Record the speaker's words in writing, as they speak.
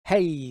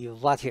Hey,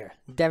 Vlad here,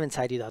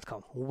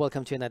 DevInsideYou.com.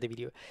 Welcome to another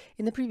video.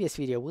 In the previous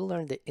video, we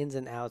learned the ins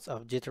and outs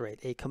of Jitterate,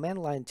 a command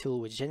line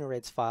tool which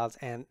generates files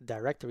and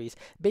directories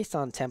based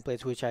on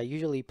templates which I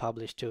usually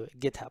publish to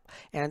GitHub.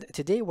 And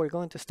today we're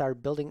going to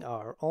start building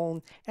our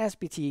own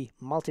SBT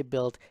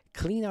multi-build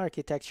clean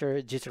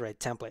architecture Jitterate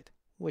template,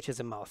 which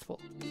is a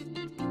mouthful.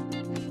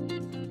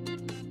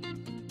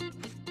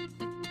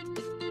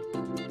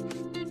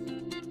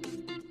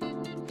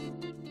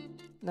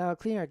 Now,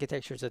 clean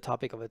architecture is a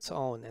topic of its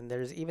own, and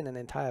there's even an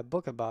entire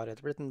book about it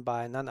written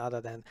by none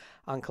other than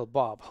Uncle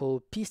Bob,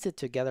 who pieced it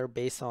together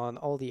based on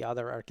all the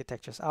other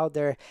architectures out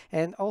there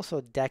and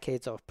also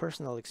decades of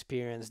personal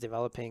experience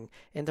developing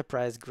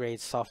enterprise-grade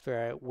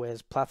software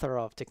with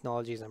plethora of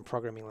technologies and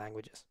programming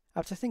languages.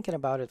 After thinking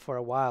about it for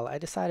a while, I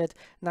decided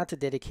not to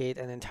dedicate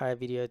an entire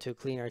video to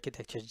clean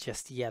architecture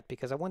just yet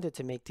because I wanted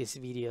to make these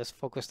videos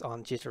focused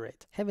on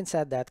Jitterate. Having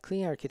said that,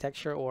 clean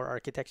architecture or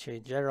architecture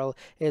in general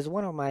is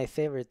one of my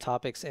favorite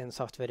topics in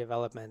software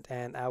development,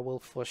 and I will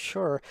for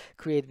sure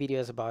create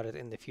videos about it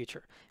in the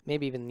future,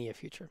 maybe even near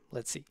future.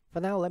 Let's see.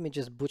 For now, let me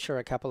just butcher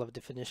a couple of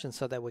definitions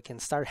so that we can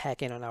start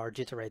hacking on our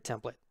Jitterate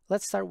template.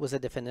 Let's start with a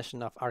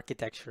definition of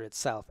architecture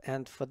itself,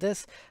 and for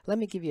this, let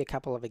me give you a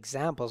couple of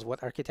examples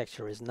what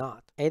architecture is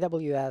not.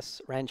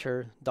 AWS,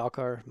 Rancher,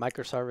 Docker,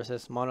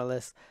 microservices,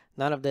 monoliths,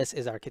 none of this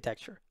is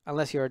architecture.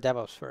 Unless you're a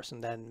DevOps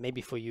person, then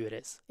maybe for you it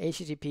is.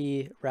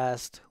 HTTP,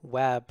 REST,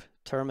 web,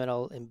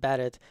 terminal,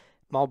 embedded,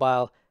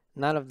 mobile,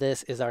 none of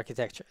this is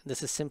architecture.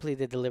 This is simply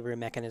the delivery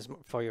mechanism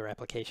for your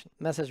application.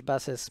 Message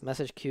buses,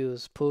 message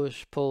queues,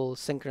 push, pull,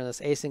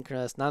 synchronous,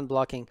 asynchronous,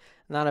 non-blocking,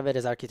 none of it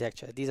is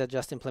architecture. These are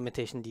just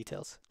implementation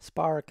details.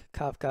 Spark,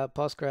 Kafka,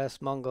 Postgres,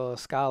 Mongo,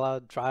 Scala,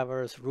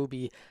 drivers,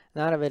 Ruby,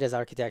 none of it is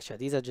architecture.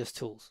 These are just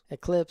tools.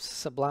 Eclipse,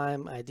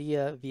 Sublime,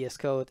 IDEA, VS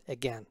Code,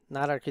 again,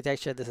 not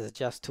architecture. This is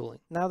just tooling.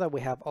 Now that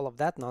we have all of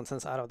that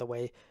nonsense out of the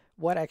way,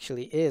 what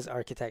actually is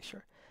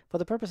architecture? For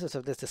the purposes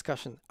of this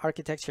discussion,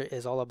 architecture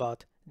is all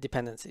about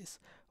dependencies.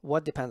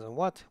 What depends on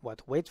what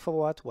waits for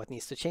what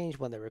needs to change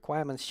when the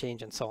requirements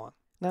change, and so on.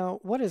 Now,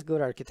 what is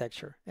good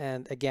architecture?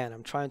 And again,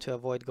 I'm trying to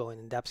avoid going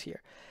in depth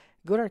here.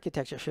 Good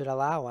architecture should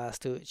allow us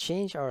to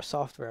change our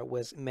software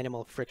with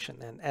minimal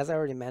friction. And as I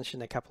already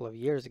mentioned a couple of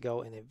years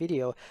ago in a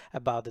video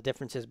about the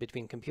differences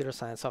between computer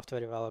science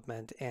software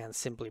development and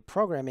simply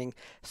programming,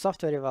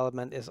 software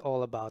development is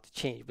all about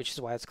change, which is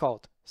why it's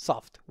called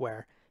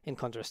software, in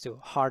contrast to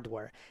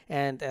hardware.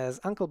 And as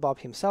Uncle Bob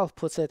himself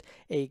puts it,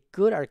 a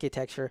good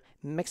architecture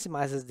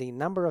maximizes the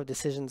number of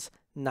decisions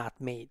not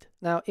made.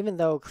 Now, even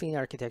though clean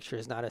architecture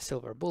is not a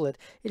silver bullet,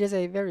 it is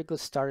a very good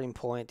starting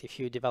point if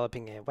you're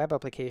developing a web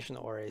application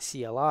or a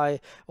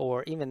CLI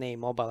or even a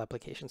mobile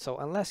application. So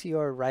unless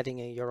you're writing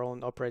your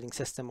own operating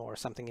system or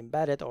something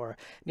embedded or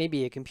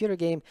maybe a computer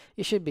game,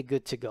 you should be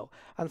good to go.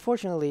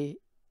 Unfortunately,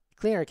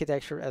 clean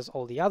architecture, as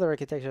all the other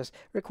architectures,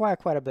 require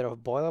quite a bit of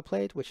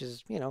boilerplate, which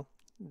is,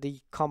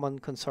 the common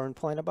concern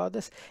point about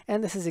this,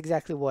 and this is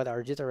exactly what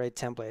our Jitterate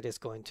template is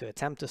going to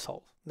attempt to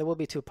solve. There will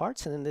be two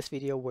parts, and in this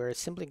video we're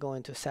simply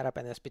going to set up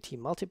an SBT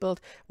multi-build,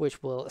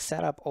 which will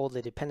set up all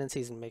the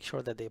dependencies and make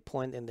sure that they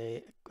point in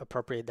the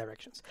appropriate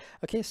directions.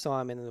 Okay, so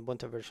I'm in an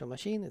Ubuntu virtual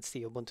machine. It's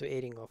the Ubuntu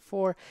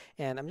 18.04,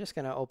 and I'm just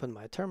going to open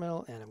my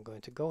terminal, and I'm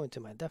going to go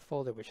into my dev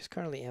folder, which is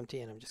currently empty,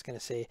 and I'm just going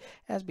to say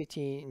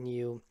SBT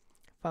new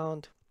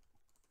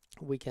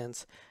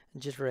foundweekends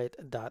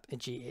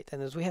Jitterate.g8.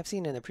 And as we have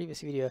seen in the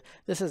previous video,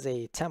 this is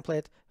a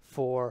template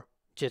for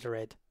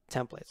Jitterate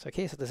templates.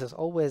 Okay, so this is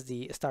always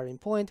the starting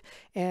point,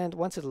 and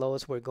once it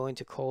loads, we're going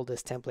to call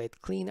this template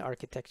clean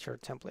architecture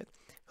template.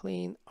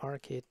 Clean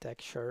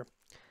architecture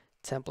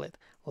template,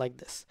 like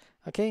this.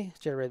 Okay,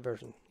 Jitterate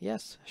version,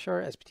 yes,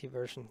 sure. SBT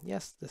version,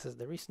 yes, this is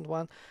the recent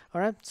one. All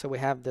right, so we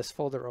have this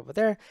folder over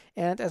there,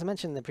 and as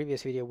mentioned in the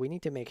previous video, we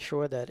need to make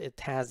sure that it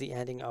has the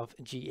ending of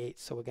G8.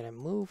 So we're going to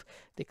move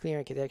the clean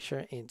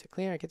architecture into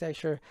clean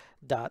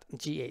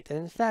architecture.g8. And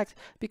in fact,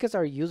 because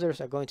our users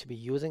are going to be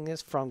using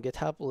this from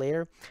GitHub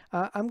later,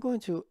 I'm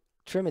going to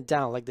trim it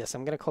down like this.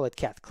 I'm going to call it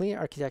cat. Clean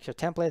architecture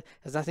template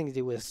has nothing to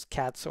do with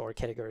cats or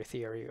category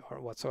theory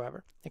or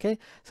whatsoever. Okay,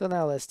 so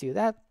now let's do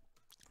that.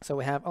 So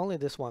we have only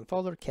this one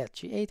folder, cat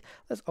G8.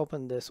 Let's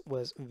open this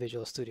with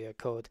Visual Studio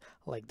Code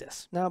like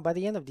this. Now, by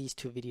the end of these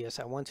two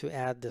videos, I want to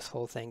add this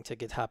whole thing to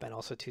GitHub and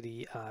also to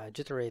the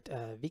Jitterate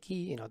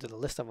wiki, to the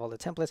list of all the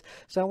templates.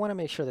 So I want to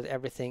make sure that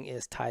everything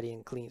is tidy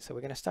and clean. So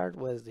we're going to start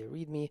with the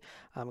README.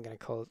 I'm going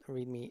to call it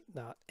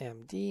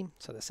readme.md.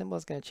 So the symbol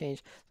is going to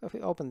change. So if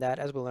we open that,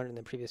 as we learned in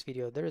the previous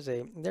video, there's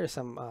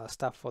some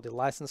stuff for the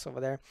license over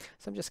there.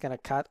 So I'm just going to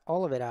cut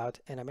all of it out,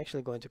 and I'm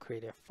actually going to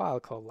create a file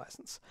called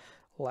license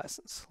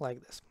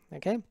like this.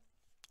 Okay,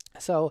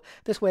 so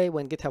this way,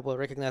 when GitHub will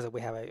recognize that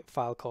we have a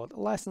file called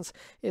license,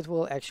 it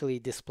will actually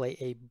display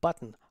a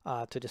button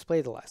to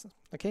display the license.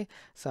 Okay,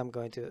 so I'm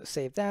going to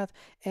save that,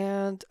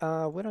 and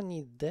we don't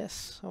need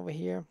this over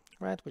here,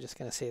 right? We're just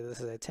going to say this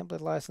is a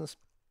template license.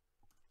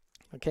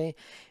 Okay,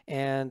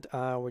 and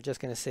we're just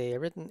going to say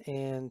written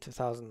in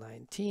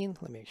 2019.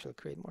 Let me actually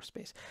create more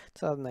space.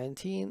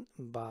 2019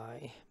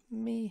 by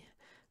me.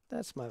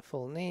 That's my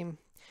full name.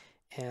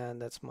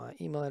 and that's my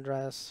email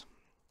address,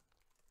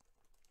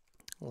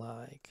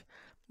 like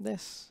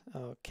this.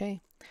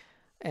 Okay.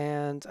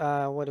 And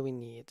what do we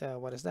need?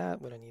 What is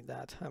that? We don't need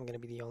that. I'm going to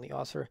be the only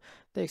author.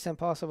 The extent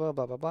possible,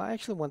 blah, blah, blah. I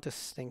actually want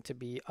this thing to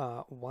be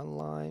one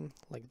line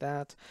like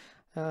that.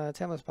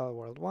 Templates powered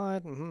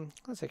worldwide.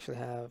 Let's actually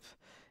have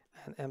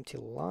an empty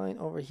line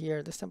over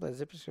here. This template is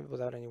zip script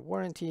without any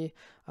warranty.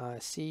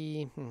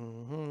 C.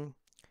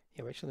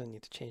 Yeah, we actually don't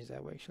need to change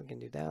that. We actually can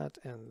do that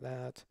and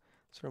that.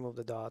 Let's remove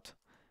the dot.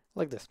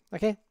 Like this.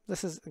 Okay,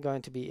 this is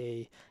going to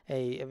be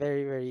a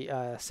very, very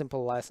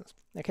simple license.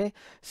 Okay,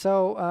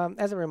 so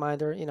as a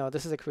reminder,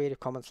 this is a Creative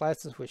Commons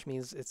license, which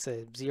means it's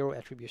a zero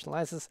attribution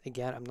license.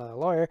 Again, I'm not a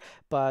lawyer,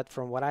 but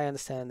from what I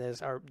understand is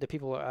the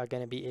people are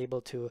going to be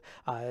able to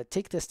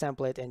take this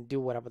template and do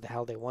whatever the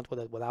hell they want with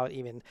it without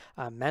even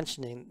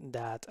mentioning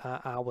that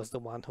I was the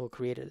one who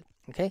created it.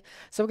 Okay,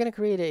 so we're going to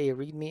create a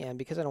README, and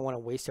because I don't want to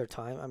waste your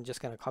time, I'm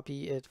just going to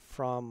copy it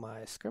from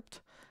my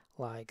script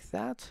like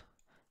that.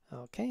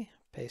 Okay,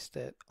 paste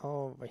it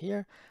over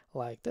here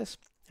like this.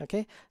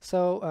 Okay,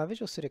 so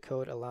Visual Studio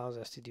Code allows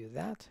us to do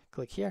that.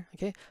 Click here.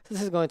 Okay, so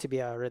this is going to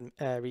be our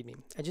README.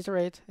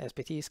 Agiterate,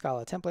 SPT,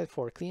 Scala template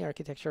for clean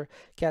architecture.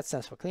 CAT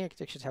stands for clean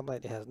architecture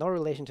template. It has no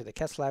relation to the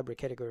CATS library,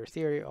 category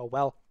theory, or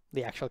well,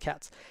 the actual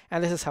CATs.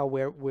 And this is how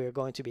we're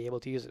going to be able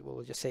to use it.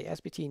 We'll just say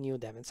SPT new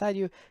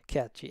DevInsideYou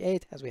cat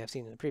G8, as we have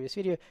seen in the previous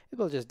video. It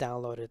will just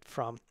download it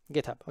from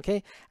GitHub.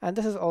 Okay, and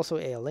this is also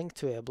a link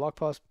to a blog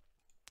post.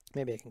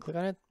 Maybe I can click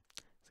on it.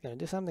 Going to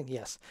do something?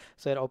 Yes.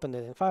 So it opened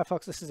it in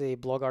Firefox. This is a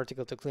blog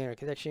article to clean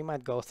architecture. You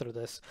might go through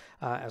this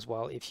as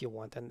well if you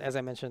want. And as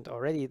I mentioned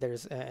already,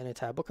 there's an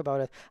entire book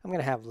about it. I'm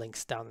going to have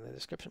links down in the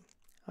description.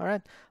 All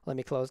right, let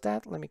me close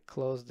that. Let me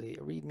close the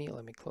README.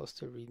 Let me close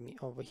the README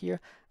over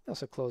here.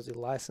 Also close the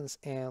license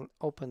and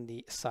open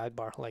the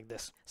sidebar like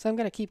this. So I'm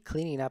going to keep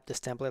cleaning up this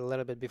template a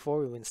little bit before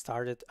we even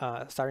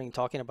starting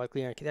talking about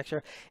clean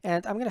architecture.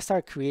 And I'm going to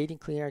start creating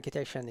clean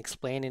architecture and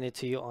explaining it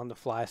to you on the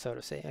fly, so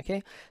to say.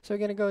 Okay, so we're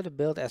going to go to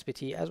build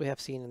SPT as we have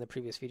seen in the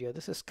previous video.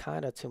 This is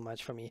kind of too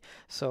much for me.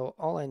 So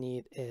all I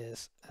need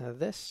is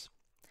this.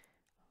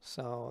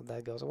 So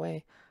that goes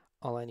away.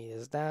 All I need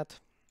is that.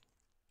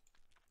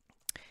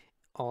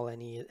 All I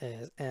need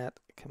is add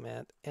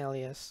command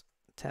alias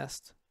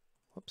test.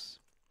 Whoops.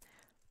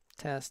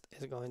 Test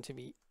is going to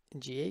be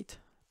G8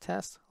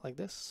 test like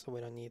this. So we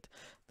don't need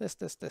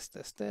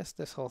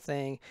this whole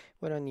thing.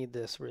 We don't need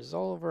this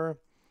resolver.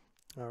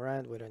 All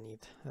right, we don't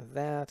need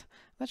that.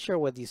 Not sure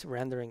what these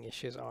rendering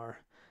issues are.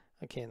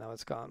 Okay, now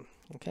it's gone.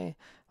 Okay,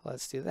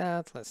 let's do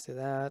that. Let's do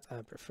that.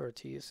 I prefer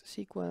to use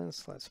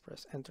sequence. Let's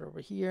press enter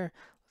over here.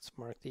 Let's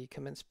mark the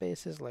command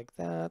spaces like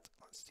that.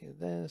 Let's do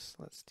this.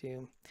 Let's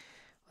do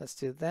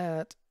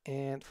that.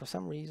 And for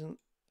some reason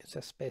it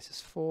says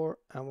spaces 4.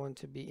 I want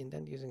to be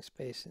indent using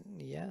space.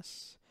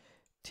 Yes,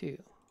 2.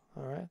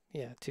 All right,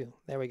 yeah, 2.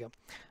 There we go.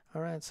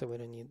 All right, so we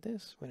don't need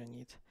this. We don't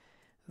need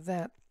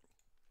that.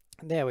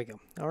 There we go.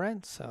 All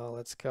right, so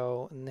let's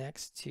go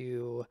next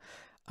to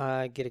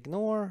git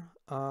ignore.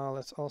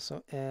 Let's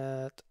also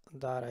add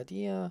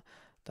 .idea,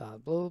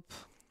 .bloop.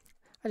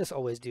 I just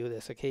always do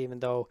this, okay, even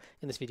though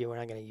in this video we're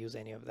not going to use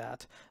any of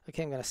that.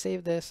 Okay, I'm going to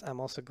save this. I'm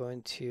also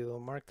going to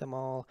mark them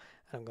all,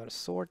 and I'm going to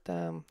sort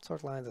them,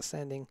 sort lines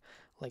ascending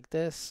like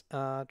this.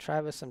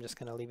 Travis, I'm just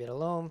going to leave it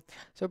alone.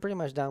 So we're pretty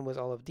much done with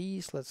all of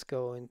these. Let's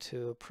go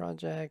into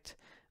project,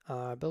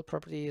 build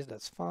properties,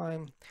 that's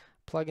fine.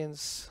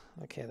 Plugins,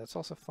 okay, that's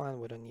also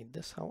fine. We don't need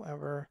this,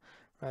 however,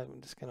 right?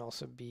 This can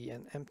also be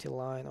an empty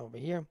line over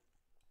here.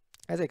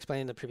 As I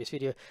explained in the previous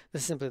video,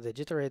 this is simply the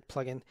Jitterate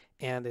plugin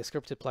and the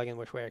scripted plugin,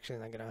 which we're actually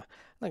not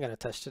gonna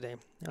touch today.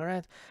 All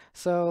right,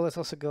 so let's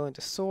also go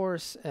into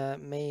source,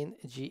 main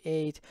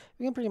G8.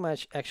 We can pretty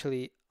much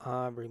actually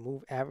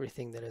remove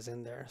everything that is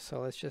in there.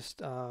 So let's just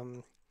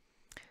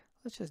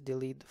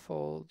delete the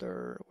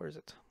folder. Where is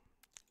it?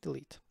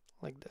 Delete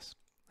like this.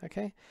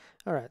 Okay,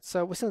 all right,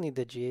 so we still need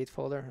the G8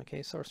 folder.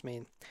 Okay, source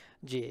main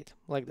G8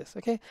 like this.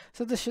 Okay,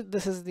 so this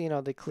is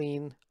the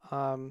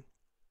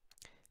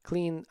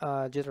clean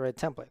Jitterate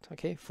template,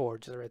 okay, for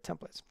Jitterate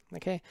templates.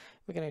 Okay,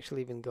 we can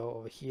actually even go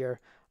over here.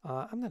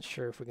 I'm not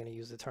sure if we're going to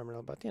use the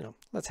terminal, but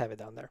let's have it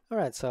down there. All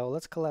right, so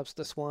let's collapse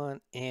this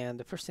one, and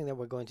the first thing that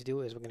we're going to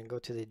do is we're going to go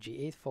to the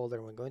G8 folder,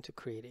 and we're going to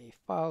create a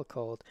file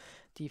called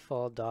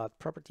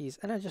default.properties,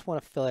 and I just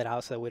want to fill it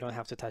out so that we don't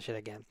have to touch it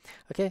again.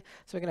 Okay,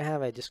 so we're going to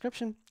have a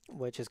description,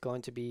 which is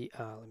going to be,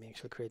 let me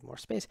actually create more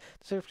space.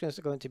 The description is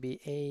going to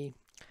be a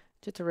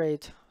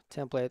Jitterate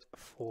template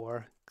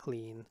for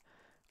clean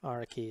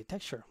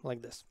architecture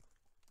like this.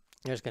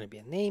 There's going to be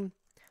a name,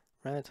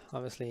 right?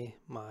 Obviously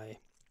my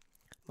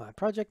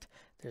project.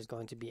 There's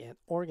going to be an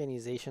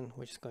organization,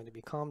 which is going to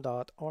be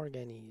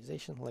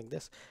com.organization like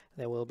this.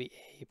 There will be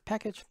a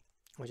package,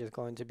 which is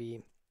going to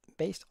be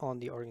based on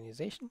the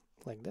organization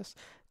like this.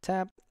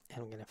 Tab,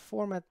 and I'm going to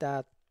format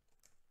that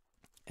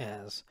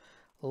as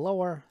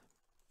lower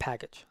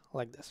package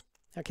like this.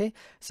 Okay,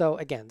 so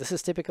again, this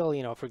is typical,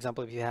 for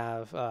example, if you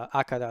have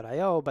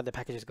aka.io, but the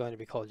package is going to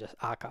be called just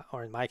aka,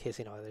 or in my case,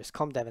 there's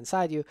com dev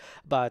inside you,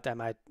 but I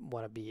might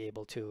want to be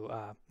able to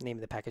name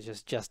the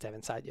packages just dev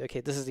inside you.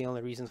 Okay, this is the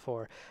only reason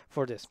for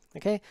this.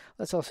 Okay,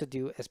 let's also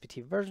do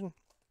spt version,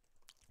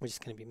 which is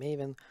going to be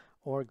maven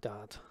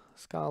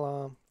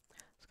org.scala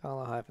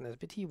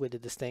scala-spt. We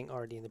did this thing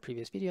already in the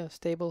previous video,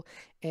 stable,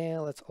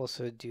 and let's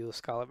also do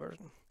Scala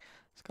version.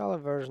 Scala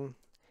version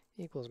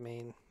equals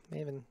maven.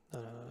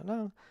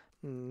 No.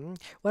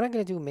 We're not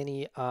going to do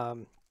many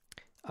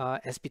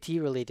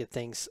SPT related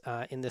things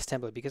in this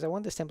template because I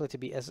want this template to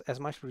be as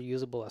much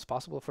reusable as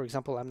possible. For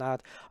example, I'm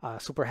not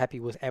super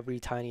happy with every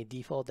tiny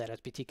default that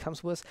SPT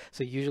comes with.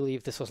 So usually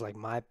if this was like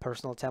my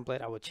personal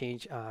template, I would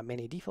change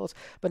many defaults.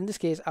 But in this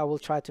case, I will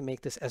try to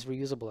make this as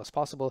reusable as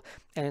possible.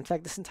 And in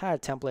fact, this entire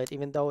template,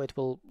 even though it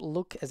will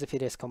look as if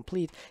it is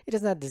complete, it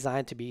is not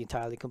designed to be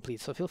entirely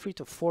complete. So feel free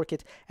to fork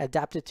it,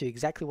 adapt it to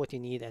exactly what you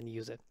need and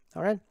use it.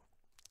 All right.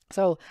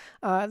 So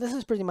this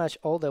is pretty much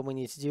all that we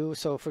need to do.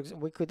 So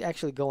we could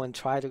actually go and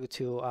try to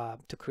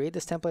create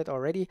this template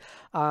already,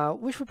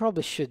 which we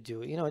probably should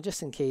do,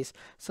 just in case.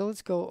 So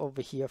let's go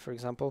over here, for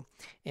example,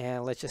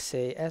 and let's just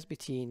say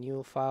sbt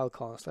new file :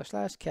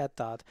 /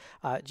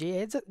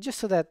 cat.ga, just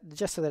so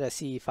that I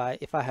see if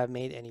I have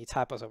made any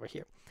typos over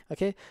here.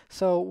 Okay,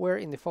 so we're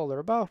in the folder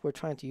above. We're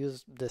trying to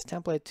use this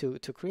template to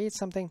create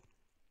something,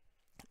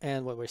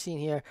 and what we're seeing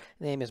here,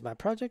 name is my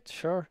project.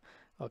 Sure.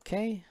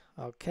 Okay.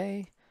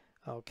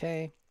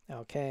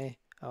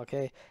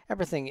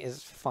 Everything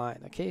is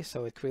fine. Okay,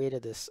 so it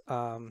created this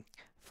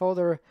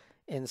folder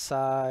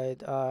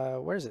inside,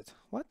 where is it?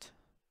 What?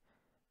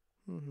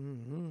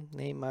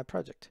 Name my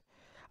project.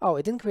 Oh,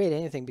 it didn't create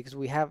anything because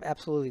we have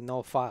absolutely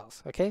no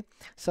files. Okay,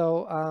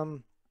 so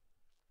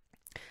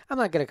I'm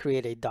not going to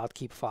create a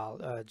 .keep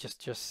file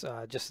just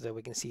so that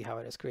we can see how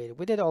it is created.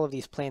 We did all of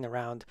these playing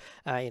around,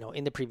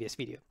 in the previous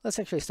video. Let's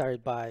actually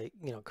start by,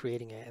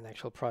 creating an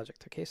actual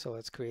project. Okay, so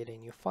let's create a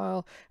new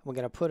file. We're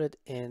going to put it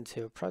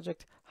into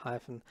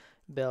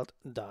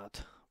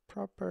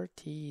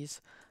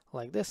project-build.properties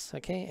like this.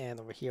 Okay,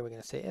 and over here we're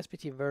going to say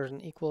spt version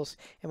equals,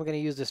 and we're going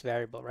to use this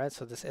variable, right?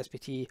 So this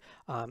spt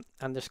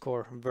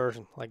underscore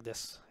version like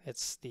this.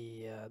 It's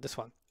the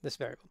this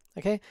variable.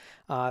 Okay,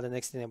 the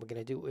next thing that we're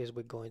going to do is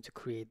we're going to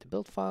create the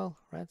build file,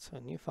 right? So a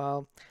new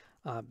file,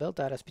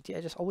 build.spt.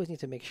 I just always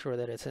need to make sure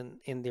that it's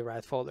in the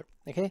right folder.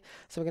 Okay,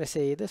 so we're going to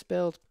say this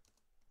build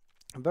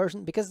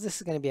version, because this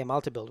is going to be a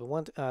multi-build. We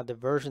want the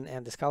version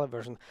and the Scala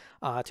version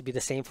to be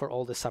the same for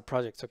all the sub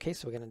projects. Okay,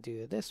 so we're going to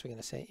do this. We're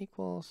going to say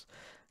equals,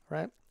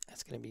 right?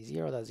 It's going to be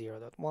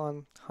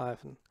 0.0.1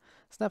 hyphen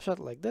snapshot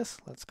like this.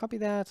 Let's copy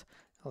that.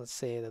 Let's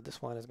say that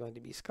this one is going to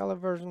be Scala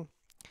version,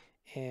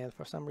 and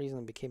for some reason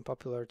it became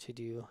popular to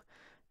do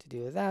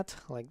that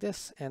like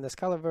this, and the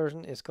Scala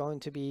version is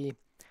going to be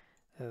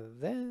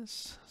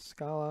this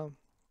Scala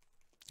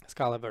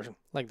version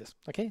like this.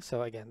 Okay,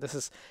 so again, this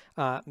is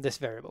this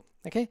variable.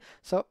 Okay,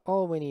 so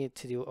all we need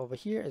to do over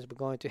here is we're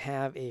going to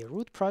have a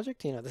root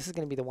project. This is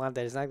going to be the one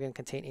that is not going to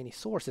contain any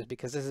sources,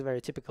 because this is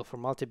very typical for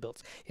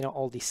multi-builds.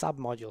 All the sub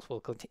modules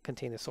will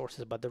contain the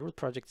sources, but the root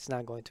project is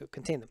not going to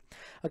contain them.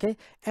 Okay,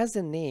 as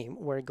the name,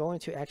 we're going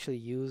to actually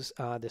use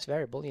this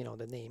variable,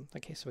 the name.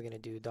 Okay, so we're going to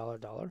do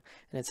 $, and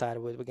inside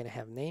of it we're going to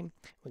have name.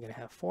 We're going to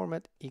have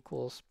format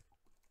equals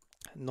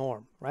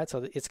norm, right?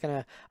 So it's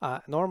going to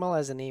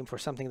normalize the name for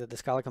something that the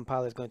Scala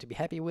compiler is going to be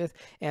happy with,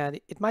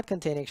 and it might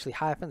contain actually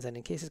hyphens, and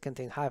in case it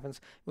contains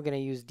hyphens, we're going to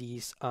use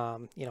these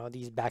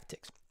these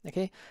backticks.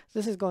 Okay, so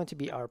this is going to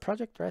be our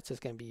project, right? So it's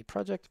going to be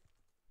project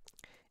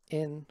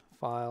in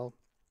file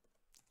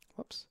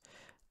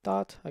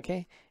dot,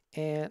 okay,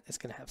 and it's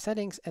going to have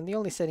settings, and the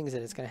only settings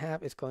that it's going to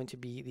have is going to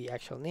be the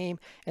actual name.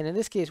 And in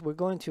this case, we're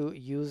going to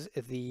use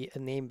the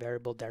name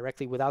variable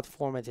directly without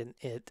formatting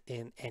it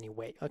in any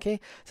way. Okay,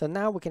 so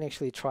now we can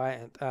actually try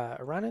and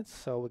run it.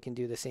 So we can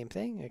do the same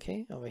thing.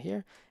 Okay, over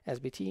here,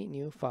 sbt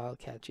new file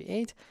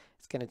cat.g8.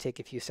 It's going to take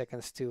a few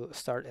seconds to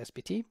start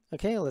spt.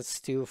 Okay, let's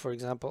do, for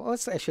example,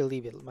 let's actually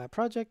leave it my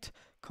project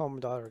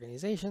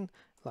com.organization.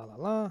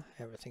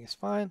 Everything is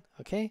fine.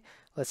 Okay,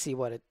 let's see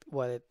what it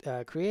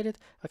created.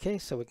 Okay,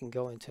 so we can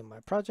go into my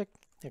project.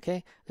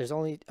 Okay, there's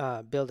only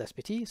build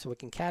spt, so we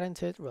can cat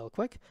into it real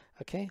quick.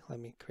 Okay, let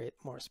me create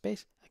more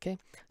space. Okay,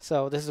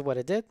 so this is what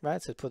it did, right?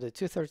 So it put a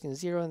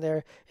 213.0 in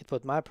there, it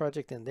put my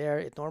project in there,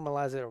 it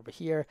normalized it over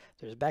here,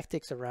 there's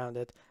backticks around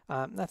it,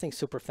 nothing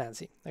super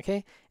fancy.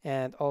 Okay,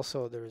 and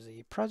also there's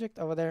a project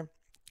over there.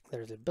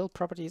 There's a build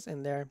properties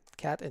in there,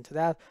 cat into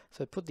that,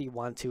 so put the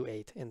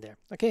 128 in there.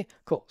 Okay,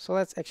 cool. So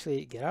let's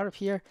actually get out of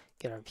here,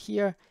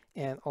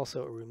 and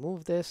also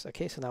remove this.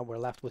 Okay, so now we're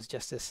left with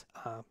just this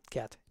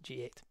cat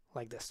g8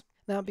 like this.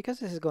 Now, because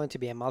this is going to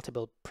be a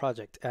multi-build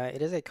project,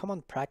 it is a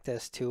common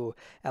practice to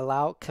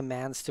allow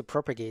commands to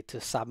propagate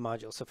to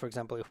sub-modules. So for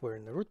example, if we're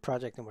in the root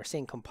project and we're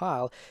saying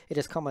compile, it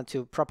is common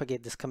to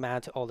propagate this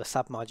command to all the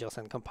sub-modules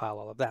and compile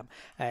all of them.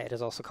 It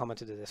is also common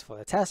to do this for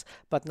the test,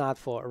 but not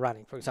for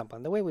running, for example.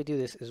 And the way we do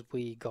this is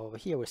we go over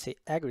here, we say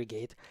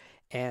aggregate,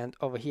 And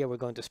over here, we're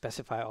going to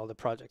specify all the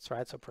projects,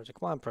 right? So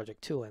project 1,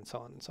 project 2, and so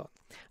on and so on.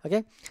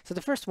 Okay, so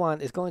the first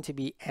one is going to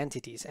be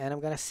entities, and I'm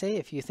going to say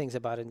a few things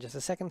about it in just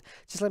a second.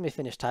 Just let me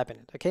finish typing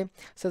it, okay?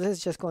 So this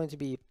is just going to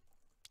be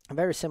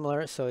very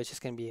similar. So it's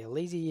just going to be a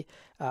lazy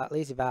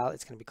val.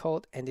 It's going to be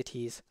called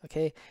entities,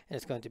 okay? And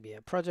it's going to be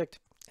a project,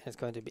 and it's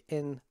going to be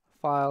in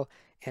file.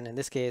 And in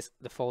this case,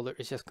 the folder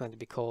is just going to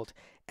be called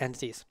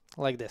entities,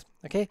 like this,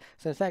 okay?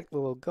 So in fact, we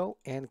will go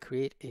and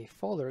create a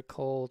folder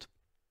called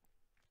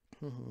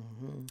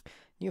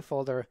new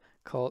folder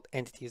called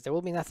entities. There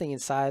will be nothing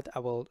inside. I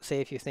will say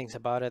a few things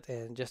about it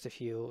in just a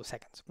few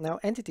seconds. Now,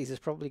 entities is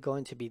probably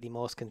going to be the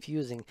most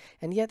confusing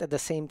and yet at the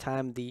same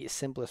time the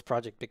simplest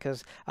project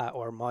because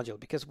or module,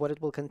 because what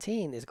it will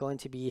contain is going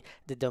to be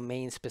the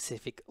domain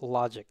specific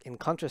logic in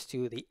contrast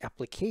to the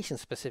application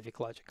specific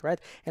logic,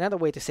 right? Another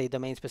way to say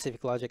domain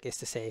specific logic is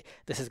to say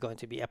this is going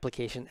to be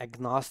application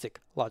agnostic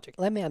logic.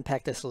 Let me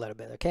unpack this a little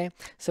bit, okay?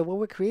 So what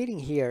we're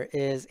creating here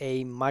is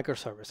a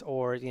microservice,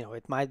 or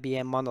it might be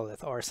a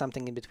monolith or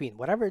something in between.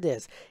 Whatever it is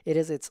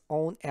its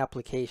own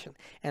application,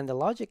 and the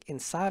logic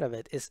inside of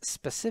it is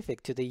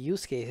specific to the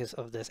use cases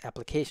of this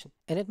application.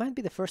 And it might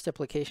be the first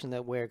application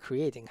that we're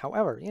creating.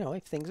 However,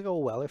 if things go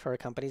well, if our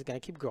company is going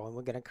to keep growing,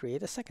 we're going to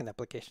create a second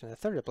application, a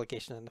third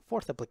application, and a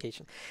fourth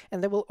application,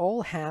 and they will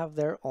all have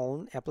their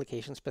own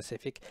application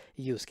specific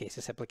use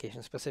cases,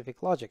 application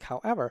specific logic.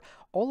 However,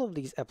 all of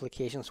these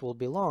applications will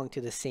belong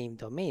to the same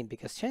domain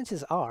because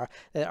chances are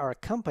that our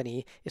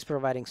company is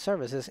providing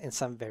services in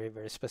some very,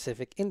 very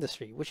specific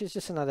industry, which is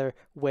just another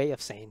way of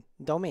saying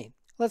domain.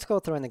 Let's go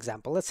through an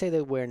example. Let's say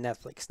that we're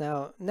Netflix.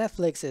 Now,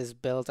 Netflix is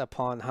built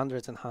upon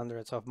hundreds and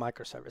hundreds of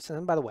microservices.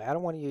 And by the way, I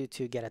don't want you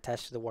to get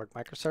attached to the word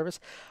microservice.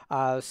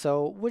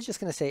 So we're just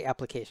going to say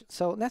application.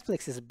 So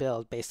Netflix is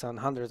built based on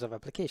hundreds of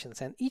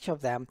applications, and each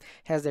of them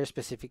has their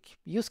specific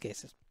use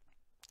cases.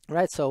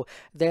 Right, so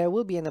there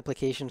will be an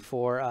application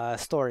for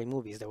storing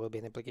movies. There will be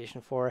an application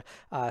for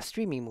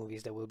streaming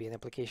movies. There will be an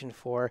application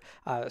for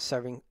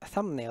serving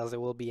thumbnails. There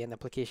will be an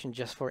application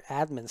just for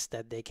admins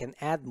that they can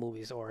add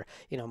movies or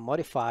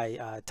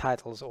modify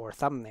titles or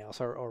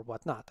thumbnails or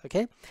whatnot.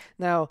 Okay,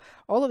 now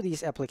all of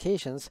these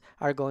applications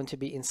are going to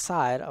be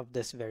inside of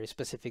this very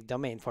specific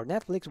domain for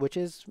Netflix, which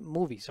is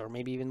movies, or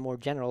maybe even more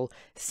general,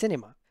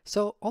 cinema.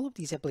 So all of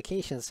these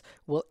applications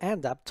will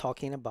end up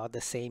talking about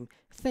the same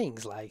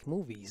things like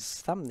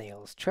movies,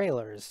 thumbnails,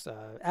 trailers,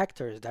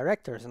 actors,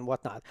 directors, and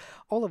whatnot.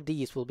 All of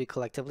these will be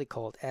collectively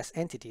called as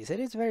entities. It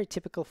is very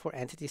typical for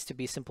entities to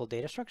be simple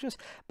data structures,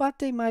 but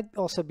they might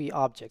also be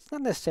objects,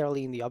 not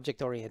necessarily in the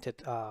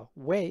object-oriented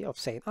way of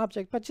saying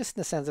object, but just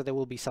in the sense that there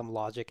will be some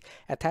logic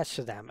attached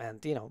to them,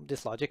 and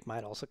this logic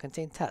might also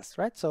contain tests,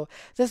 right? So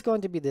there's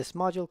going to be this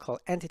module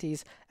called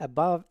entities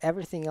above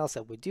everything else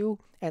that we do,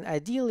 and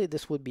ideally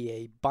this would be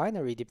a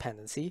binary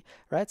dependency,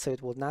 right? So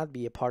it will not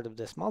be a part of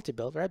this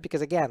multi-build, right?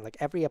 Because again, like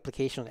every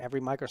application,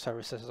 every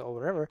microservices or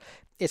whatever,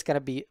 it's going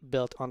to be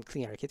built on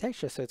clean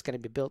architecture. So it's going to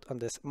be built on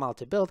this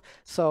multi-build.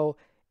 So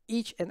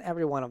each and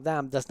every one of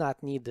them does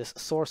not need this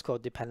source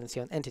code dependency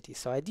on entities.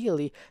 So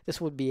ideally, this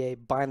would be a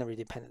binary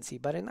dependency.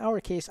 But in our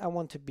case, I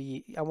want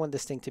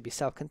this thing to be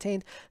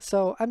self-contained.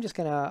 So I'm just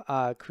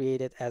gonna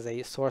create it as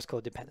a source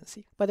code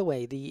dependency. By the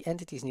way, the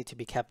entities need to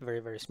be kept very,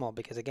 very small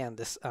because again,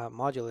 this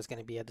module is going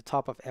to be at the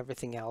top of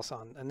everything else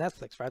on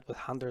Netflix, right? With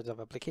hundreds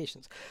of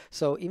applications.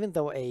 So even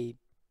though an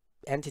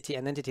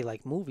entity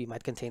like movie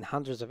might contain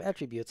hundreds of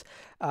attributes,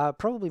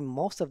 probably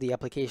most of the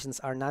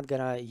applications are not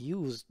gonna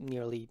use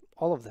nearly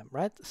all of them,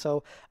 right?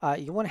 So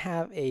you want to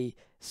have a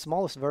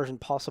smallest version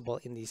possible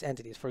in these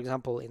entities. For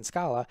example, in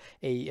Scala,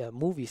 a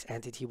movies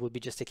entity would be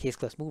just a case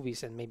class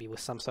movies and maybe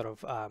with some sort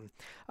of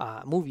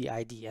movie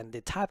ID. And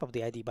the type of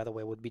the ID, by the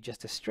way, would be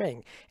just a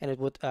string. And it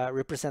would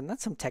represent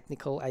not some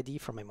technical ID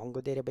from a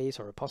Mongo database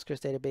or a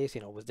Postgres database,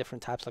 with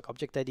different types like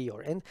object ID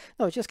or int.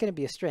 No, it's just going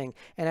to be a string.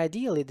 And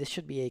ideally, this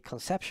should be a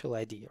conceptual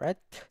ID, right?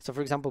 So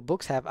for example,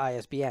 books have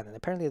ISBN, and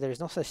apparently there is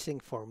no such thing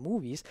for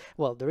movies.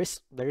 Well, there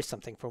is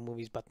something for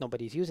movies, but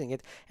nobody's using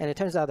it. And it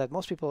turns out that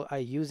most people are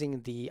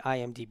using the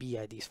IMDb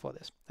IDs for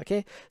this.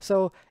 Okay,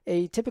 so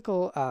a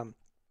typical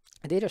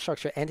data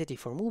structure entity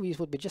for movies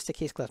would be just a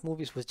case class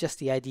movies with just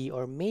the ID,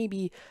 or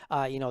maybe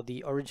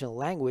the original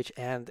language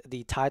and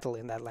the title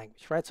in that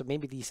language, right? So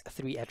maybe these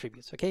three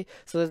attributes. Okay,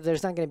 so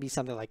there's not going to be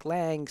something like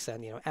lengths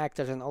and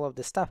actors and all of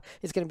this stuff.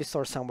 It's going to be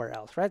stored somewhere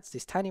else, right? It's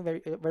this tiny,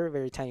 very, very,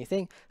 very tiny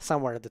thing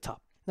somewhere at the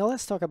top. Now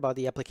let's talk about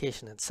the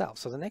application itself.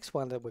 So the next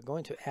one that we're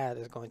going to add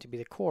is going to be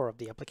the core of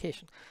the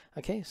application.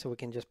 Okay, so we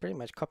can just pretty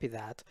much copy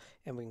that,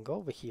 and we can go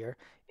over here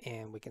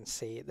and we can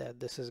say that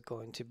this is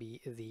going to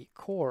be the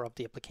core of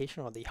the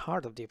application, or the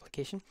heart of the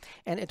application,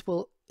 and it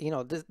will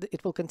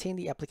it will contain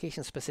the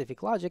application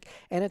specific logic,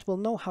 and it will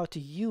know how to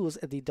use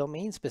the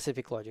domain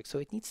specific logic. So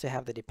it needs to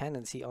have the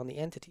dependency on the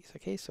entities.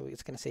 Okay, so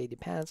it's going to say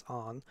depends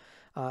on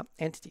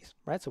entities,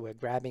 right? So we're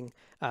grabbing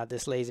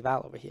this lazy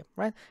val over here,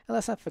 right? And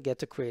let's not forget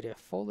to create a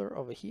folder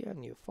over here, a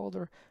new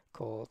folder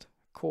called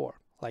core,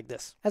 like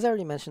this. As I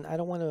already mentioned, I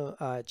don't want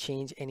to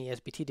change any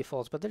SBT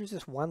defaults, but there's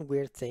just one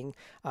weird thing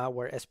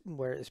where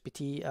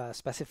SBT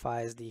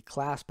specifies the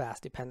class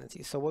path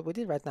dependencies. So what we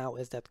did right now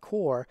is that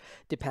core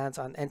depends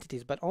on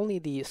entities, but only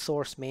the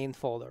source main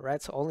folder,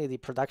 right? So only the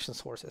production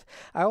sources.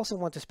 I also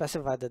want to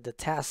specify that the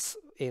tasks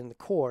in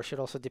core should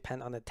also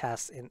depend on the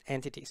tasks in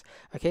entities.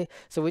 Okay,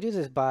 so we do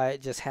this by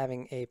just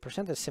having a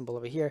percentage symbol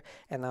over here,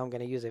 and now I'm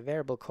going to use a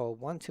variable called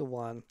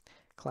one-to-one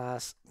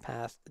class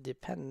path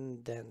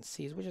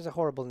dependencies, which is a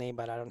horrible name,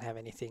 but I don't have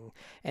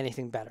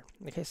anything better.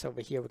 Okay, so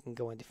over here we can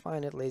go and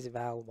define it, lazy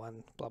val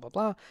one blah blah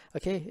blah.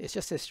 Okay, it's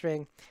just a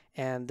string,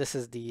 and this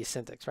is the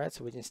syntax, right?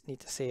 So we just need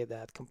to say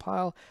that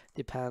compile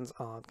depends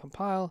on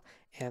compile,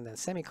 and then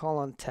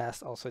semicolon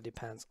test also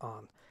depends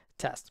on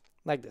test,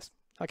 like this.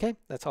 Okay,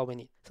 that's all we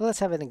need. So let's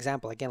have an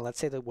example. Again, let's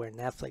say that we're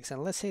Netflix,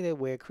 and let's say that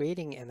we're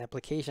creating an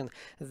application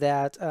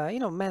that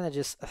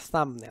manages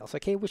thumbnails.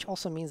 Okay, which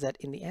also means that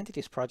in the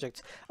entities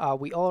project,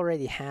 we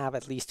already have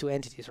at least two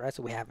entities, right?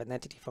 So we have an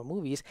entity for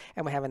movies,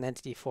 and we have an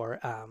entity for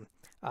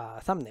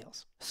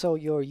thumbnails. So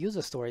your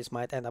user stories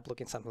might end up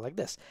looking something like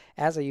this.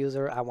 As a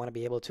user, I want to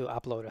be able to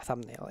upload a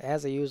thumbnail.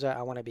 As a user,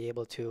 I want to be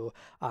able to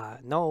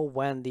know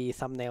when the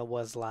thumbnail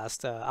was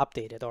last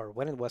updated or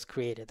when it was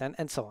created,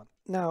 and so on.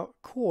 Now,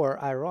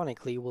 core,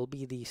 ironically, will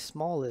be the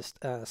smallest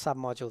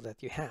submodule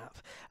that you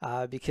have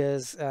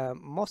because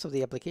most of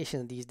the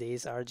applications these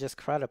days are just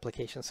CRUD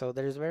applications. So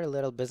there's very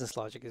little business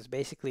logic. It's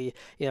basically,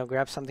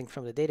 grab something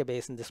from the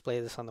database and display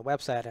this on the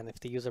website. And if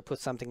the user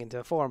puts something into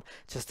a form,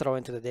 just throw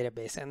into the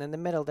database. And in the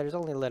middle, there's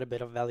only a little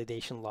bit of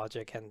validation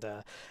logic and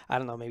I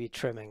don't know, maybe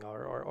trimming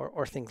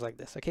or things like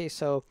this. Okay,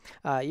 so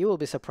you will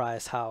be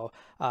surprised how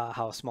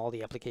small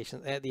the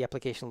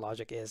application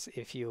logic is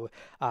if you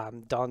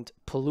don't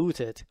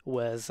pollute it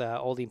with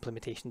all the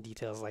implementation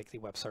details like the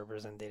web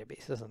servers and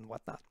databases and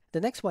whatnot. The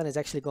next one is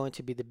actually going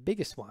to be the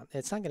biggest one.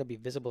 It's not going to be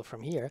visible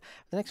from here.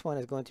 The next one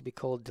is going to be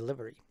called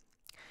delivery.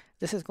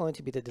 This is going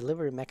to be the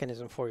delivery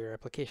mechanism for your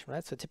application,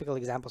 right? So typical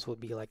examples would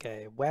be like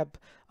a web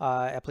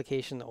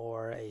application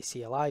or a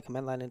CLI,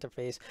 command line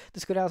interface.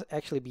 This could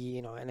actually be,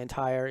 an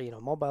entire,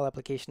 mobile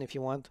application if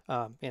you want,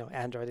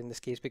 Android in this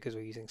case because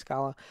we're using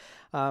Scala.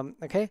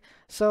 Okay,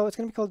 so it's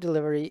going to be called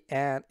delivery,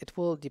 and it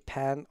will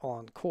depend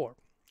on core.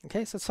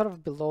 Okay, so it's sort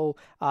of below,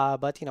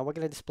 but we're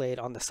going to display it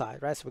on the side,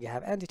 right? So we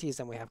have entities,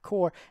 then we have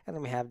core, and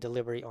then we have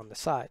delivery on the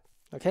side.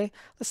 Okay,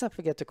 let's not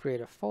forget to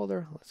create a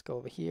folder. Let's go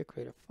over here,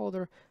 create a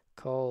folder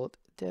called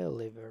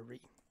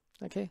delivery.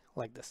 Okay,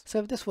 like this. So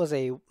if this was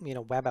a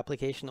web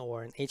application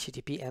or an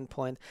HTTP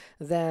endpoint,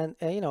 then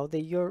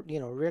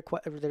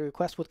the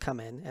request would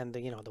come in, and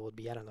there would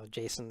be, I don't know,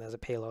 JSON as a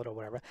payload or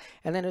whatever,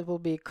 and then it will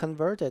be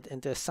converted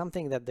into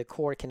something that the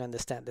core can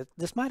understand.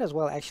 This might as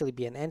well actually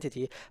be an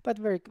entity, but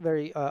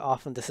very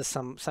often this is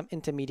some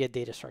intermediate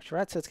data structure,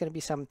 right? So it's going to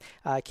be some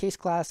case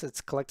class.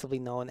 It's collectively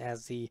known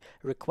as the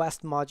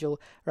request module,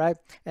 right?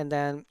 And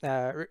then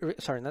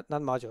sorry, not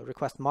module,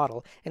 request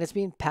model, and it's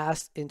being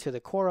passed into the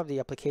core of the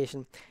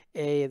application.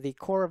 The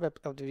core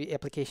of the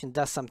application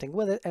does something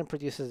with it and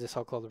produces the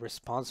so-called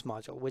response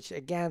module, which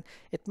again,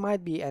 it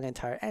might be an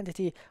entire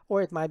entity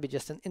or it might be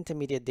just an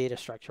intermediate data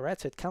structure,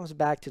 right? So it comes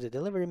back to the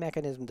delivery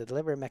mechanism. The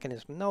delivery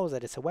mechanism knows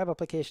that it's a web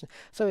application,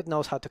 so it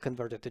knows how to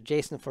convert it to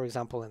JSON, for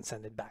example, and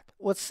send it back.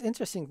 What's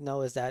interesting to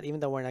know is that even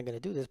though we're not going to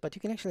do this, but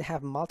you can actually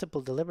have multiple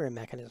delivery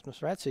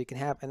mechanisms, right? So you can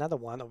have another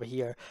one over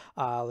here,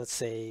 let's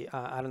say,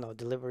 I don't know,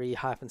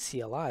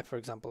 delivery-CLI, for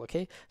example,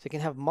 okay? So you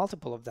can have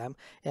multiple of them.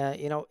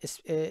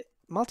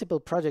 Multiple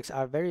projects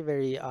are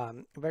very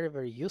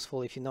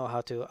useful if you know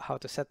how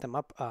to set them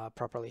up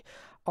properly.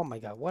 Oh my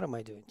God, what am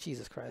I doing?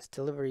 Jesus Christ,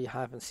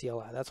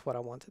 delivery-CLI. That's what I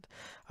wanted.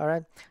 All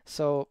right,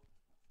 so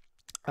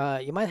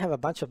you might have a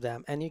bunch of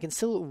them, and you can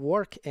still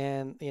work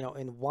in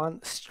in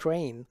one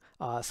strain,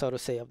 so to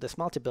say, of this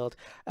multi-build,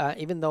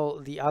 even though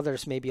the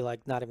others may be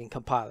like not even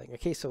compiling.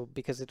 Okay, so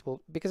because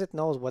it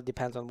knows what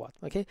depends on what.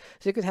 Okay,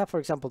 so you could have, for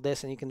example,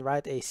 this, and you can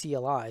write a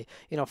CLI,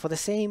 for the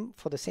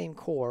same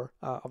core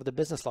of the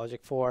business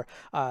logic for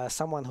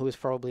someone who is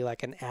probably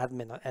like an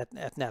admin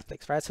at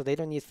Netflix, right? So they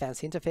don't need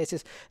fancy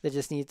interfaces; they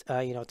just need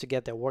to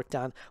get their work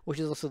done, which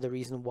is also the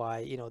reason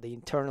why the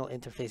internal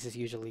interfaces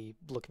usually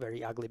look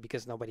very ugly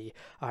because nobody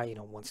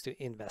wants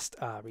to invest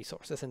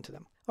resources into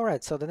them. All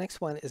right, so the next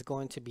one is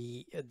going to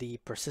be the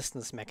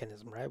persistence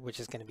mechanism, right? Which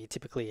is going to be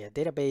typically a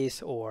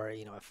database or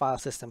a file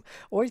system,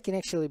 or it can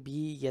actually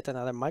be yet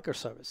another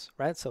microservice,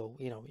 right? So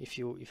if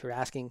you're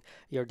asking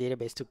your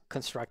database to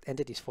construct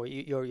entities for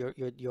you,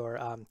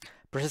 your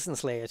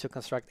persistence layer to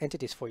construct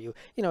entities for you,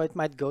 it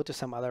might go to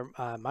some other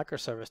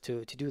microservice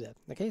to do that.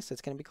 Okay, so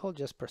it's going to be called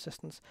just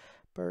persistence.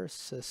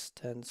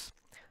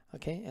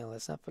 Okay, and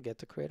let's not forget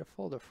to create a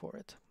folder for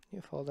it. New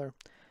folder.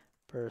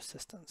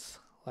 Persistence,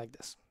 like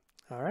this.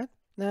 All right,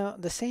 now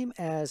the same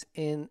as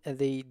in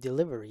the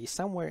delivery,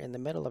 somewhere in the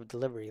middle of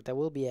delivery there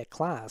will be a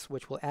class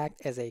which will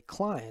act as a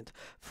client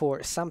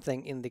for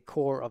something in the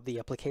core of the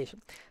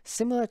application.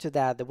 Similar to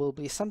that, there will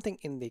be something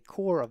in the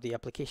core of the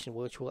application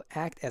which will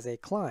act as a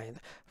client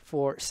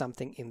for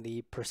something in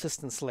the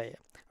persistence layer,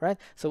 right?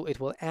 So it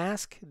will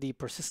ask the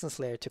persistence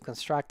layer to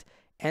construct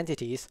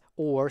entities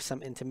or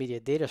some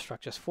intermediate data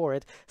structures for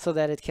it, so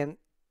that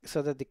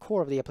the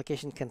core of the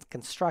application can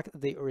construct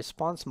the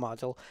response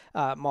model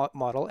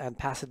and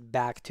pass it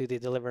back to the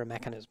delivery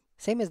mechanism.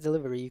 Same as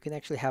delivery, you can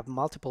actually have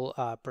multiple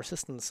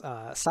persistence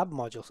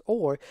submodules,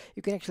 or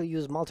you can actually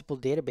use multiple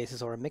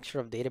databases or a mixture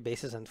of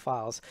databases and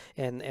files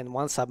in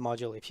one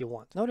submodule if you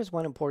want. Notice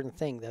one important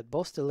thing, that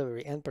both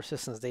delivery and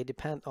persistence, they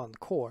depend on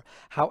core.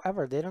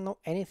 However, they don't know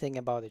anything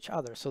about each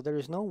other, so there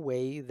is no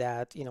way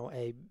that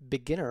a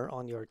beginner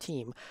on your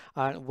team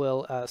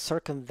will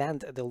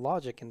circumvent the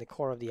logic in the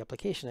core of the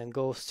application and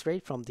go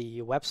straight from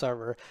the web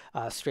server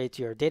straight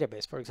to your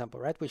database, for example,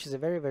 right? Which is a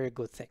very, very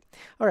good thing.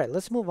 All right,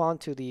 let's move on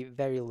to the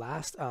very last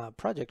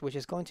project, which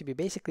is going to be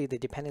basically the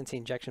dependency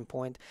injection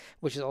point,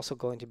 which is also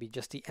going to be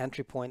just the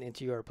entry point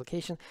into your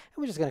application, and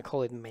we're just going to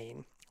call it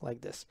main, like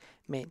this,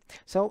 main.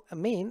 So a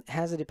main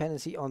has a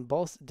dependency on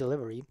both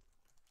delivery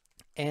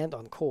and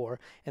on core,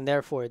 and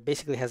therefore it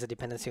basically has a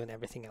dependency on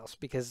everything else,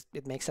 because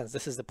it makes sense.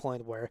 This is the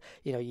point where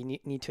you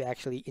need to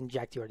actually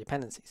inject your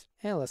dependencies.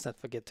 And let's not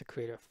forget to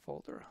create a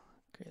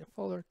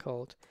folder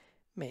called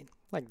main,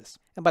 like this.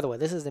 And by the way,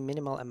 this is the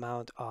minimal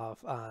amount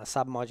of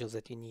submodules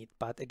that you need,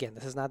 but again,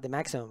 this is not the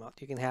maximum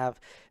amount. You can have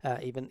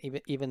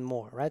even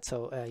more, right?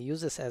 So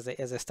use this as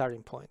a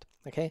starting point.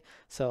 Okay,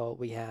 so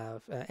we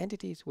have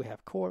entities, we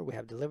have core, we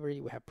have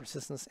delivery, we have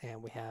persistence,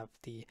 and we have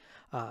the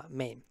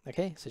main.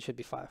 Okay, so it should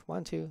be 5.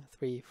 1, 2,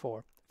 3,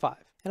 4, 5.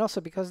 And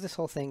also, because this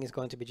whole thing is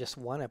going to be just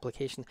one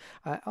application,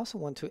 I also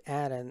want to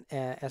add an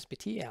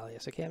SBT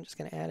alias. Okay, I'm just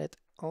going to add it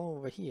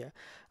over here,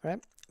 right?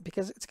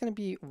 Because it's going to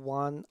be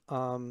one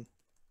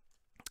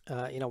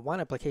one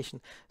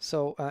application.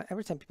 So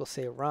every time people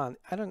say run,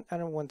 I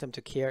don't want them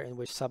to care in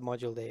which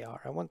submodule they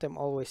are. I want them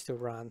always to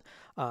run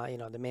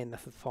the main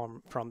method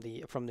from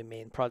the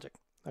main project.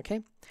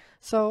 Okay,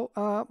 so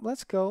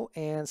let's go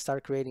and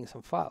start creating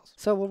some files.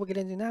 So what we're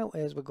going to do now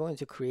is we're going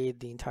to create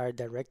the entire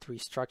directory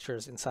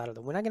structures inside of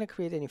them. We're not going to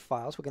create any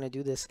files. We're going to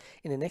do this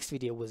in the next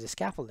video with the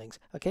scaffoldings,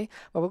 okay?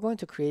 But we're going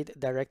to create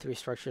directory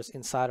structures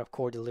inside of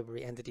core,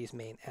 delivery, entities,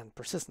 main, and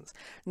persistence.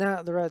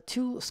 Now, there are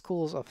two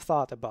schools of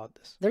thought about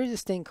this. There is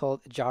this thing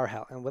called jar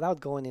hell, and without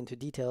going into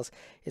details,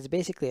 it's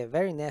basically a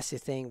very nasty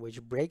thing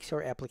which breaks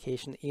your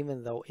application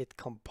even though it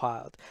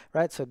compiled,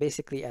 right? So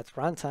basically at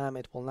runtime,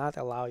 it will not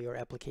allow your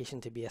application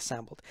to be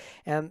assembled.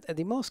 And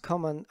the most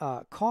common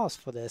cause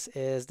for this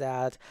is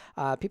that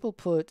people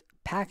put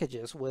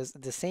packages with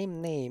the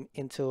same name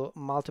into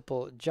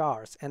multiple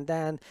jars, and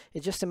then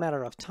it's just a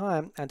matter of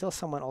time until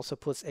someone also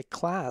puts a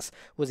class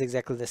with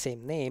exactly the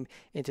same name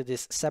into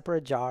these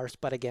separate jars,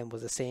 but again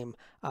with the same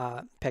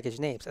package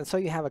names. And so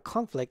you have a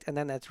conflict, and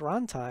then at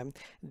runtime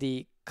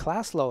the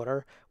class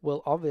loader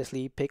will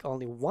obviously pick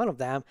only one of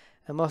them,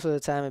 and most of the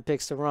time it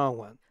picks the wrong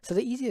one. So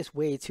the easiest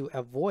way to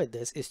avoid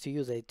this is to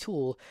use a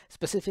tool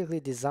specifically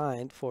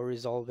designed for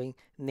resolving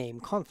name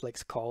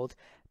conflicts called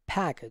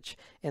package.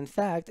 In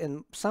fact,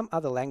 in some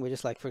other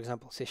languages, like for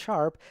example C#,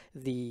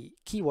 the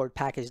keyword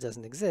package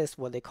doesn't exist.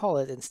 What they call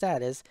it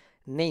instead is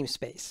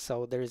namespace.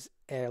 So there's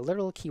a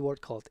little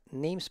keyword called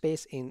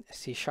namespace in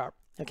C#.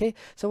 Okay,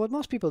 so what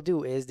most people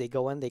do is they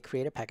go and they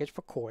create a package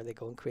for core, they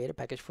go and create a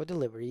package for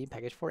delivery,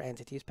 package for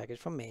entities, package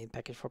for main,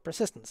 package for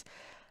persistence.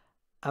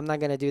 I'm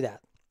not going to do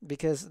that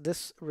because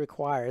this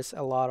requires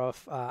a lot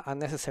of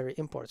unnecessary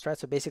imports, right?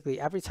 So basically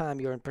every time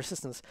you're in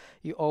persistence,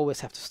 you always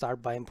have to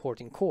start by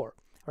importing core,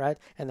 right?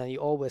 And then you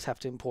always have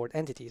to import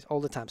entities all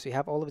the time. So you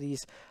have all of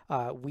these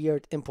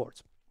weird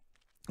imports.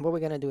 What we're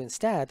going to do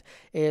instead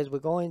is we're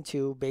going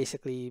to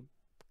basically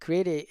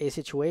create a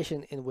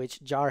situation in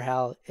which jar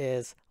hell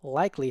is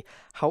likely.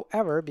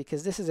 However,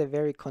 because this is a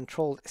very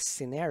controlled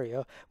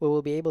scenario, we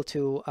will be able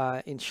to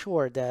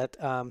ensure that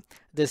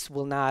this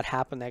will not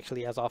happen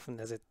actually as often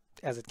as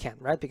it can,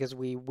 right? Because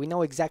we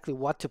know exactly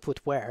what to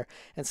put where,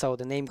 and so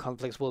the name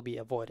conflicts will be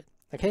avoided.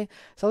 Okay,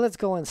 so let's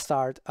go and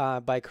start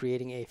by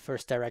creating a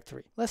first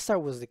directory. Let's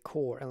start with the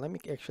core, and let me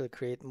actually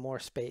create more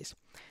space.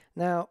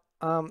 Now,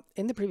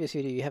 in the previous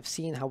video, you have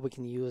seen how we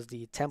can use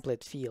the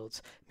template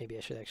fields. Maybe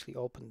I should actually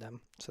open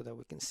them so that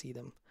we can see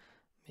them.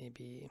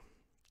 Maybe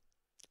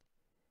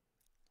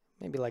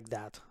like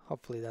that.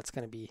 Hopefully that's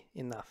going to be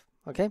enough.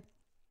 Okay.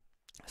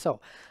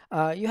 So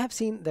you have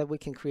seen that we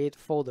can create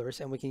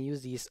folders and we can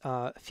use these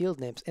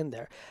field names in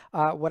there.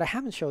 What I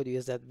haven't showed you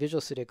is that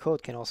Visual Studio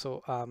Code can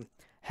also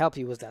help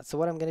you with that. So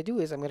what I'm going to do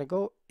is I'm going to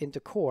go into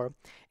core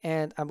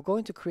and I'm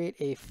going to create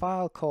a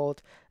file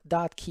called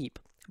 .keep.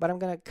 But I'm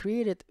going to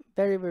create it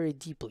very, very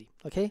deeply,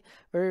 okay?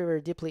 Very,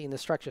 very deeply in the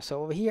structure.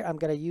 So over here, I'm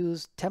going to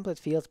use template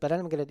fields, but then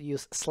I'm going to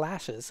use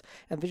slashes,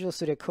 and Visual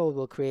Studio Code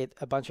will create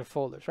a bunch of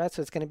folders, right?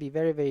 So it's going to be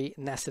very, very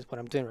nested what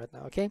I'm doing right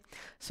now, okay?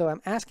 So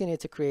I'm asking it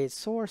to create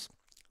source,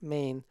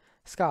 main,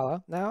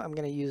 Scala. Now I'm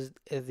going to use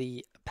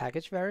the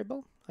package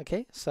variable,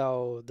 okay?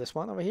 So this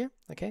one over here,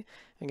 okay?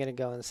 I'm going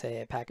to go and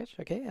say package,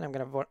 okay? And I'm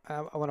going to,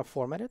 I want to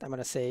format it. I'm going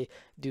to say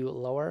do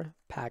lower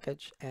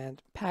package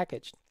and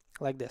packaged.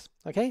 like this.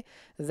 Okay,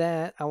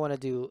 then I want to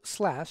do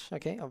slash,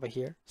 okay, over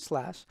here,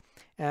 slash,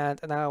 and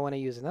now I want to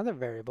use another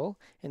variable.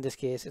 In this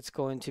case, it's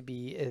going to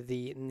be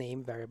the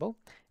name variable,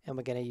 and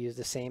we're going to use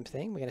the same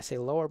thing. We're going to say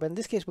lower, but in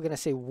this case, we're going to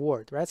say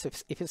word, right? So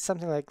if it's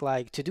something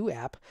like to do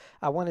app,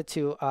 I wanted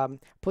to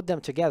put them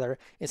together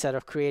instead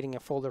of creating a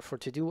folder for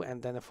to do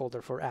and then a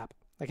folder for app.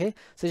 Okay,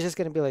 so it's just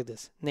going to be like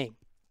this, name.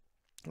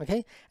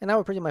 Okay, and now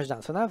we're pretty much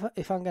done. So now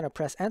if I'm going to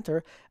press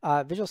enter,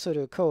 Visual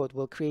Studio Code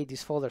will create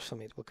these folders for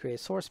me. It will create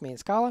source, main,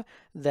 Scala,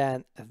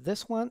 then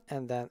this one,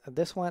 and then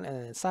this one, and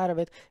then inside of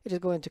it, it is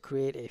going to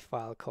create a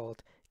file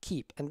called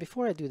keep. And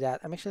before I do that,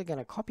 I'm actually going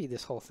to copy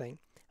this whole thing.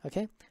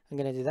 Okay, I'm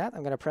going to do that.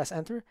 I'm going to press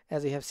enter.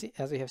 As you have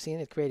seen,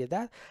 it created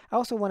that. I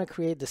also want to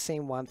create the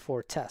same one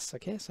for tests.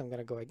 Okay, so I'm going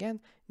to go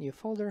again, new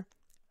folder.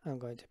 I'm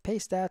going to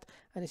paste that.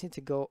 I just need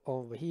to go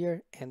over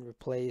here and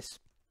replace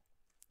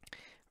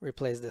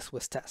this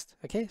with test.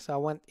 Okay, so I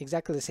want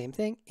exactly the same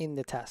thing in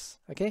the test.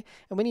 Okay,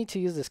 and we need to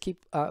use this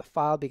keep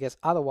file because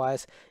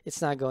otherwise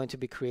it's not going to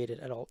be created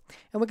at all.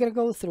 And we're going to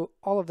go through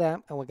all of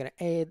them and we're going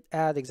to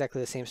add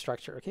exactly the same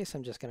structure. Okay, so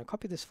I'm just going to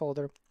copy this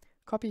folder,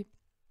 copy,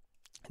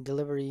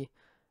 delivery,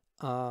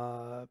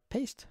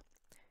 paste,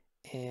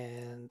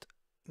 and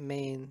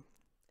main,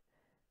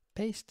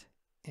 paste,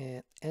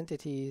 and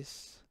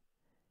entities.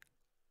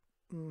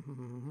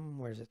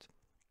 Where is it?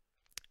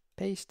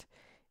 Paste,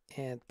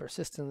 and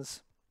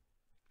persistence,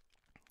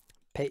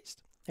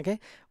 paste. Okay,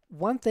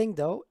 one thing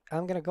though,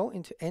 I'm going to go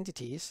into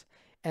entities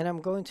and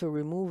I'm going to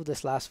remove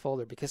this last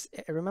folder because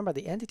remember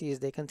the entities,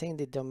 they contain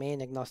the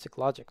domain agnostic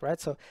logic, right?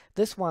 So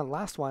this one,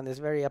 last one, is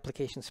very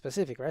application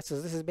specific, right?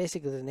 So this is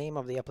basically the name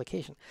of the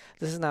application.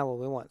 This is not what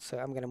we want. So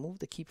I'm going to move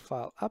the keep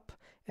file up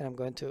and I'm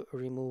going to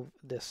remove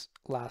this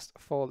last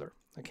folder.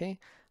 Okay,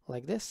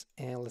 like this,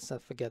 and let's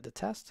not forget the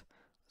test.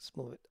 Let's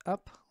move it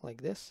up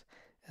like this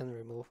and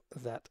remove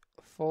that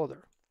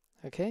folder.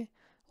 Okay,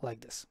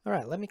 like this. All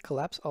right, let me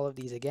collapse all of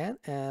these again.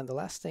 And the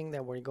last thing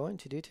that we're going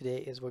to do today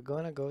is we're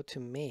going to go to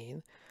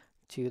main,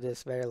 to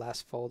this very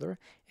last folder,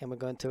 and we're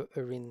going to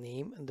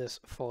rename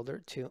this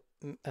folder to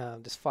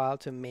this file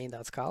to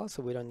main.scala,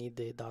 so we don't need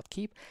the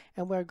 .keep.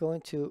 And we're going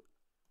to,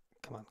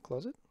 come on,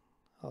 close it.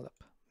 Hold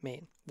up,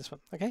 main, this one.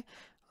 Okay,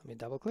 let me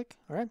double click.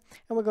 All right,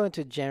 and we're going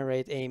to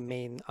generate a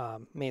main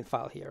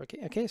file here.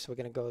 Okay, so we're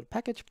going to go to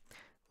package.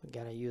 We're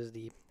going to use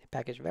the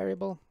package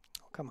variable.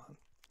 Oh, come on.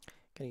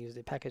 Going to use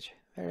the package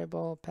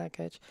variable,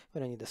 package. We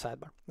don't need the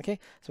sidebar. Okay,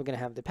 so we're going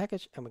to have the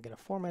package and we're going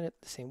to format it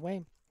the same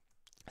way.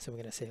 So we're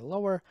going to say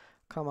lower,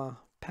 comma,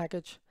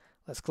 package.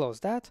 Let's close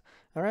that.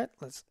 All right,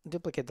 let's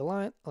duplicate the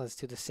line. Let's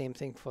do the same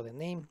thing for the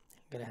name.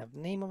 We're going to have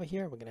name over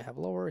here. We're going to have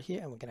lower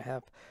here, and we're going to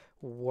have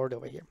word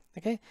over here.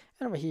 Okay,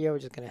 and over here, we're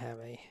just going to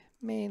have a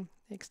main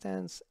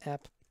extends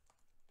app.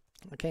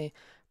 Okay,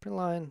 print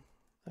line.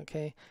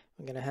 Okay,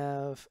 I'm going to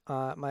have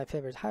my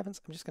favorite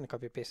hyphens. I'm just going to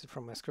copy paste it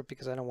from my script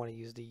because I don't want to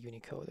use the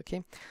Unicode.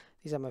 Okay,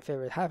 these are my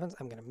favorite hyphens.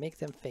 I'm going to make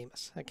them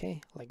famous.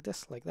 Okay, like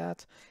this, like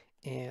that.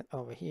 And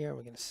over here,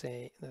 we're going to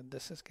say that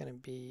this is going to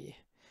be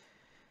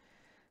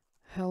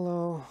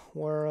hello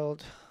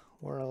world,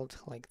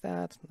 like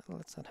that.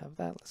 Let's not have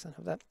that. Let's not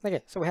have that.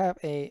 Okay, so we have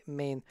a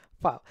main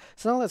file.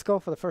 So now let's go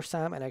for the first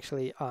time and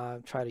actually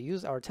try to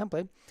use our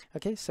template.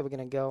 Okay, so we're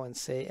going to go and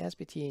say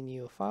sbt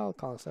new file,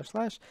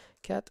 //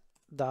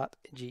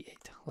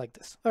 cat.g8 like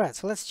this. All right,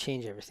 so let's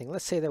change everything.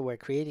 Let's say that we're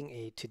creating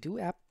a to-do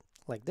app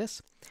like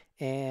this,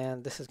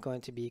 and this is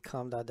going to be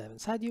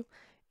com.DevInsideYou,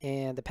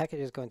 and the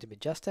package is going to be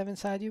just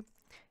DevInsideYou,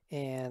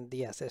 and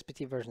yes, the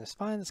SPT version is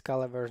fine, the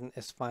Scala version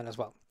is fine as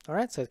well. All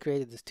right, so it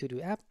created this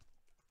to-do app.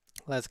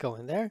 Let's go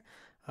in there.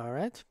 All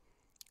right,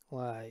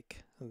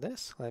 like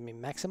this. Let me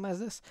maximize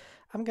this.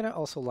 I'm gonna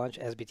also launch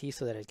SBT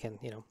so that it can,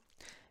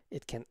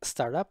 it can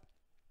start up.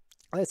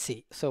 Let's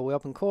see. So we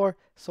open core,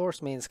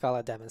 source, main,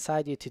 Scala,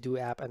 DevInsideYou, to do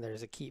app, and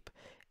there's a keep.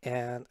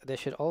 And there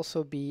should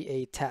also be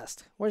a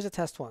test. Where's the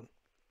test one?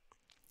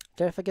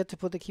 Did I forget to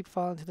put the keep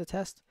file into the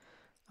test?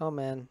 Oh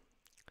man.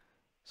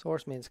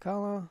 Source, main,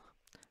 Scala.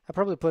 I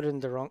probably put it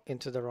in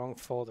into the wrong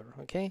folder.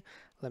 Okay.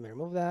 Let me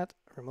remove that,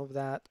 remove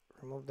that,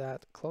 remove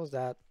that, close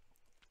that.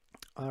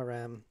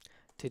 RM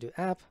to do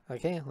app.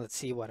 Okay. Let's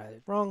see what I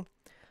did wrong.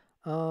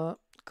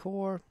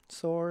 Core,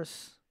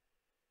 source.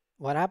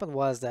 What happened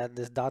was that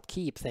this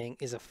 .keep thing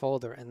is a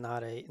folder and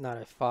not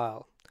a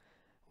file.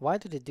 Why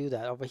did it do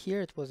that? Over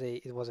here it was a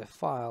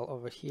file.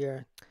 Over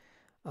here,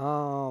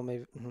 oh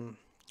maybe.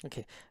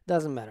 Okay,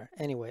 doesn't matter.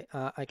 Anyway,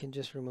 I can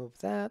just remove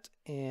that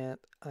and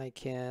I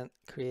can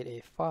create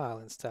a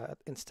file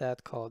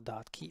instead called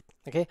 .keep.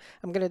 Okay,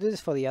 I'm gonna do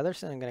this for the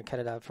others and I'm gonna cut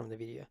it out from the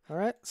video. All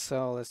right,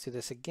 so let's do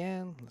this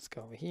again. Let's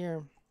go over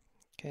here.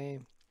 Okay,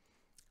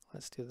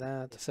 let's do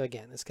that. So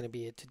again, it's gonna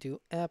be a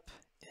to-do app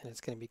and it's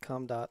gonna be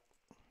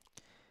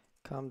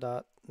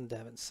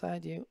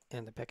com.DevInsideYou,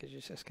 and the package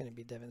is just going to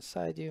be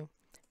DevInsideYou.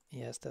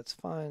 Yes, that's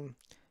fine.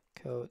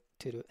 Code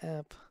to do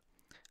app.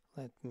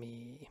 Let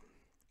me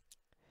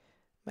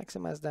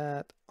maximize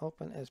that.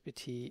 Open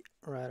SBT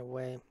right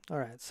away. All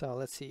right, so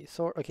let's see.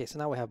 So okay, so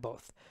now we have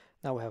both.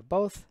 Now we have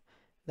both.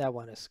 That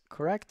one is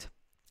correct.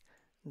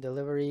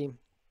 Delivery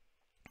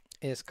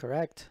is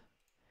correct.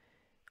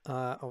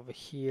 Over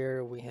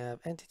here we have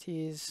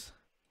entities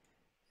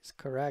is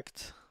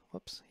correct.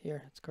 Whoops,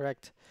 here it's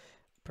correct.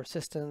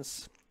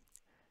 Persistence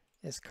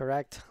is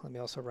correct. Let me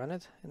also run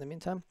it in the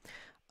meantime.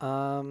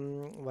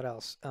 What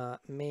else?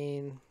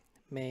 Main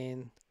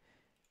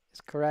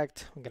is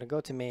correct. I'm gonna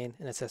go to main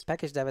and it says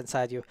package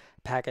DevInsideYou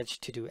package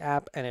to do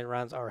app, and it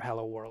runs our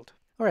hello world.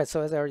 All right,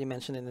 so as I already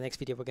mentioned, in the next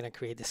video, we're going to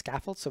create the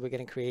scaffold. So we're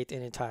going to create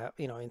an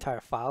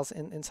entire files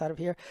inside of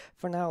here.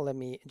 For now, let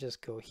me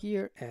just go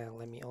here and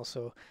let me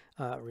also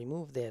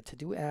remove the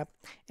to-do app.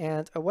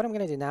 And what I'm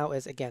going to do now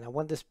is, again, I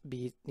want this to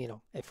be,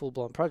 a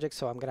full-blown project.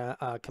 So I'm going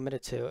to commit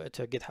it to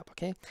GitHub.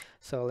 Okay,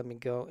 so let me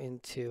go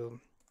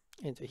into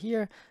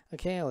here.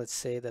 Okay, let's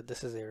say that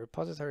this is a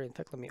repository. In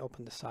fact, let me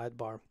open the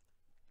sidebar.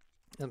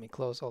 Let me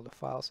close all the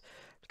files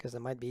because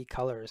there might be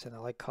colors and I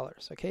like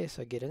colors. Okay,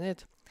 so git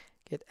init,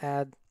 git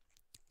add,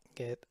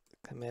 git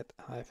commit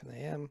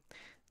 -am.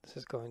 This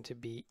is going to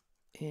be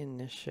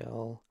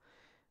initial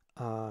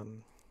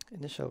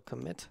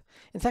commit.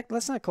 In fact,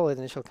 let's not call it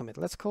initial commit.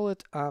 Let's call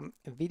it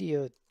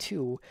video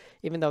 2,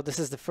 even though this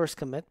is the first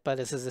commit, but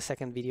this is the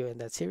second video in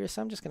that series.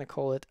 So I'm just going to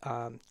call it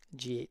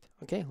G8.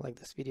 Okay, like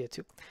this, video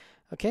 2.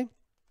 Okay,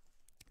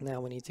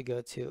 now we need to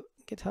go to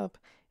GitHub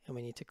and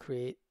we need to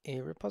create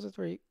a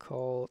repository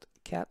called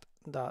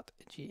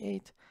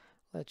cat.g8.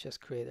 Let's just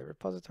create a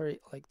repository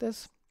like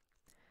this.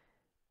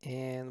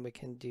 And we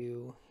can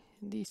do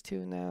these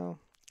two now.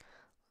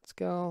 Let's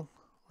go.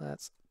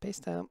 Let's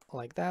paste them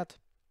like that.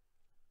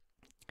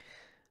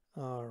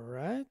 All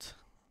right.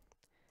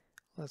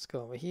 Let's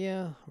go over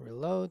here,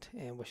 reload,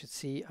 and we should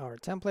see our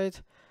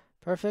template.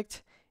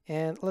 Perfect.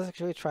 And let's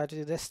actually try to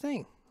do this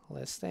thing.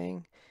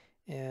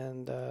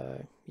 And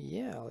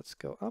yeah, let's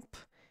go up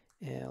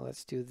and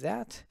let's do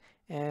that.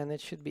 And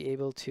it should be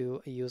able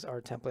to use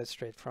our template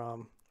straight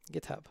from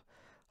GitHub.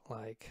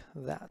 Like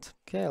that.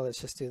 Okay, let's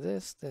just do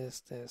this.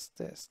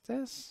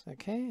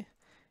 Okay,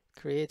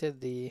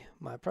 created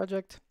my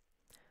project.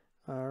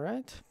 All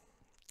right,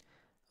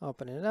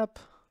 open it up.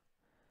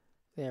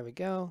 There we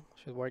go.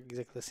 Should work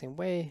exactly the same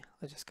way.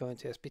 Let's just go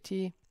into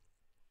SPT.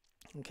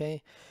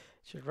 Okay,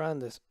 should run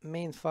this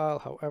main file.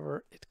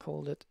 However, it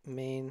called it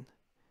main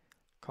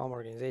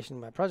organization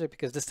my project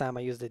because this time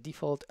I used the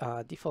default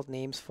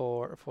names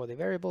for the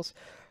variables.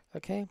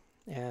 Okay,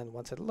 and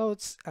once it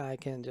loads, I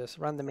can just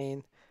run the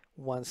main.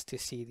 Wants to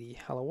see the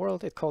hello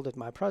world. It called it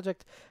my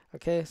project.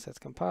 Okay, so it's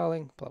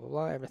compiling, blah blah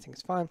blah,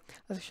 everything's fine.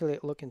 Let's actually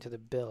look into the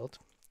build.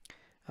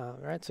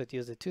 Right, so it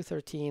used the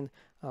 213.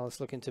 Let's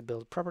look into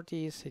build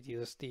properties. It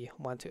used the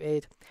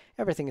 128.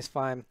 Everything is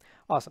fine.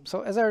 Awesome.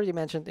 So as I already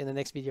mentioned, in the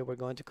next video we're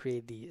going to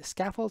create the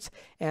scaffolds,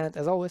 and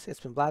as always, it's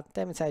been Vlad,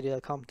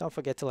 DevInsideYou.com. Don't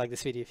forget to like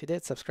this video if you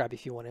did, subscribe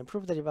if you want to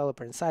improve the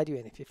developer inside you,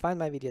 and if you find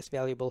my videos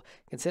valuable,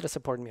 consider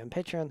supporting me on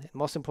Patreon, and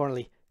most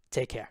importantly,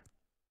 take care.